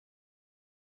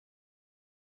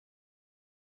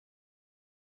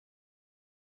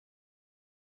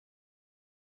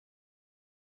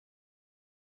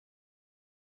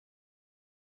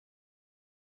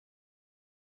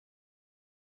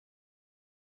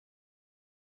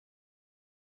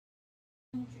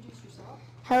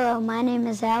Hello, my name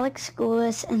is Alex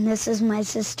Goulis, and this is my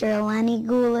sister Eleni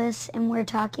Goulis, and we're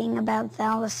talking about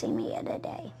thalassemia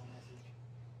today.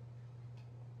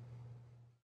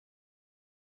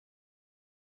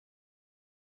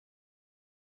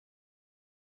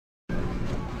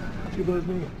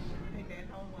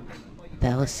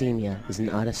 Thalassemia is an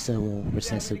autosomal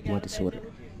recessive blood disorder.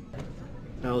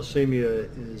 Thalassemia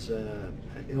is an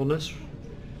illness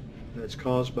that's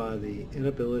caused by the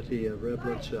inability of red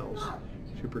blood cells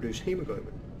to produce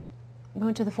hemoglobin. We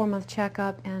went to the 4-month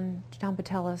checkup, and John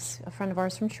Patelis, a friend of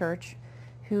ours from church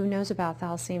who knows about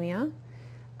thalassemia,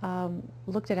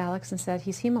 looked at Alex and said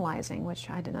he's hemolyzing, which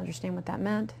I didn't understand what that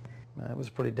meant. It was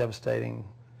a pretty devastating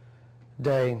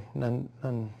day, none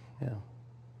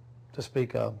to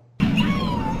speak of.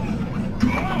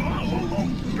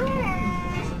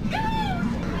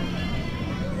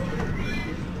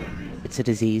 It's a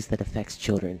disease that affects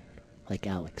children, like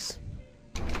Alex.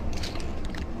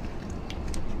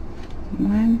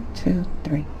 1, 2,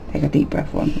 3. Take a deep breath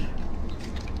for me.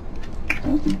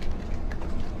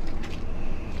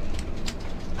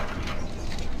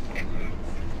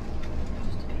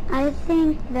 I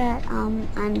think that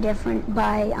I'm different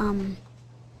by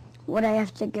what I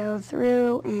have to go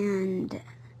through and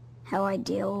how I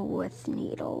deal with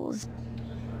needles.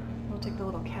 We'll take the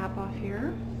little cap off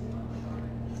here.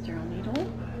 Sterile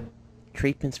needle.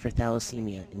 Treatments for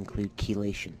thalassemia include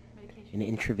chelation, an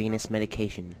intravenous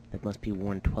medication that must be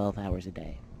worn 12 hours a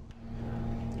day.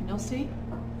 And you'll see.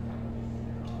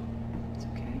 It's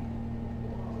okay.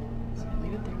 So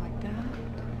leave it there like that.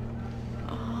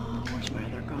 Oh, where's my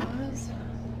other gauze?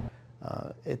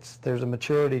 There's a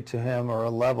maturity to him, or a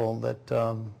level that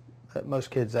that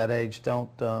most kids that age don't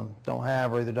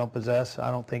have, or either don't possess. I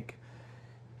don't think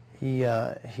he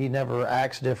never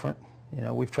acts different. You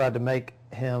know, we've tried to make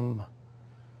him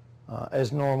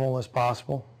as normal as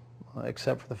possible,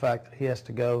 except for the fact that he has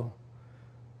to go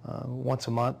once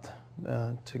a month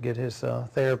to get his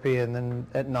therapy, and then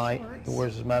at night he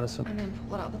wears his medicine. And then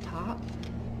pull it out the top,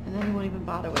 and then you won't even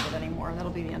bother with it anymore, and that'll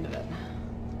be the end of it.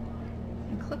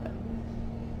 And clip it.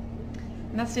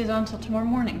 And that stays on until tomorrow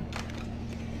morning.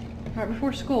 Right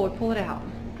before school, we pull it out.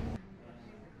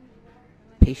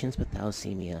 Patients with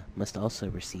thalassemia must also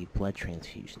receive blood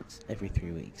transfusions every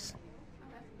 3 weeks.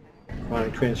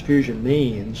 Chronic transfusion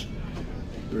means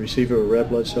the receiver of a red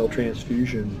blood cell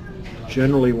transfusion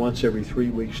generally once every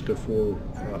 3 weeks to 4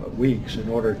 weeks in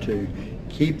order to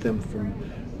keep them from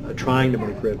trying to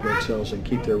make red blood cells and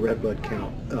keep their red blood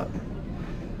count up.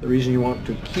 The reason you want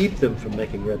to keep them from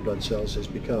making red blood cells is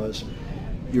because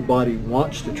your body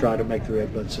wants to try to make the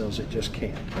red blood cells, it just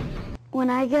can't. When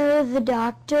I go to the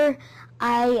doctor,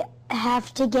 I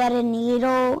have to get a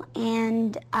needle,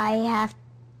 and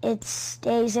it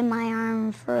stays in my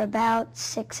arm for about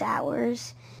 6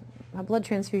 hours. A blood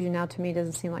transfusion now to me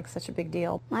doesn't seem like such a big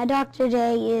deal. My doctor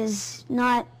day is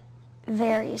not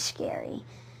very scary.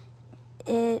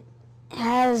 It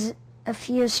has a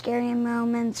few scary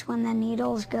moments when the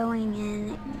needle's going in.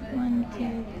 1,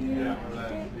 2, 3.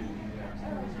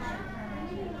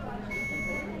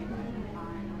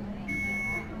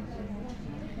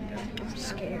 I'm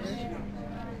scared.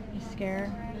 You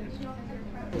scared?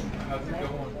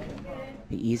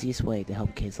 The easiest way to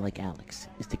help kids like Alex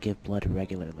is to give blood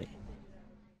regularly.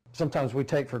 Sometimes we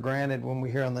take for granted when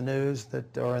we hear on the news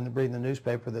that, or reading the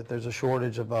newspaper, that there's a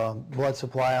shortage of blood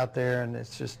supply out there, and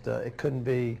it's just it couldn't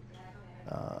be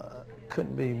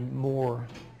more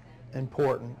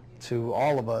important to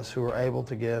all of us who are able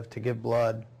to give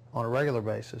blood on a regular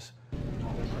basis.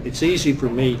 It's easy for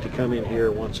me to come in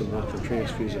here once a month and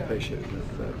transfuse a patient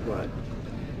with blood.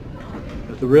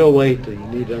 But the real way that you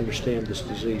need to understand this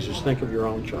disease is think of your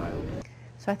own child.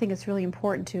 So I think it's really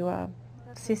important to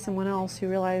see someone else who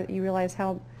you realize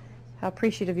how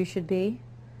appreciative you should be,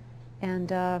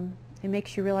 and it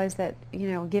makes you realize that,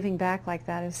 you know, giving back like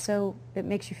that is it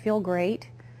makes you feel great,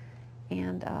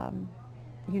 and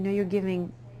you know you're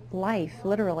giving life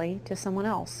literally to someone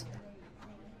else.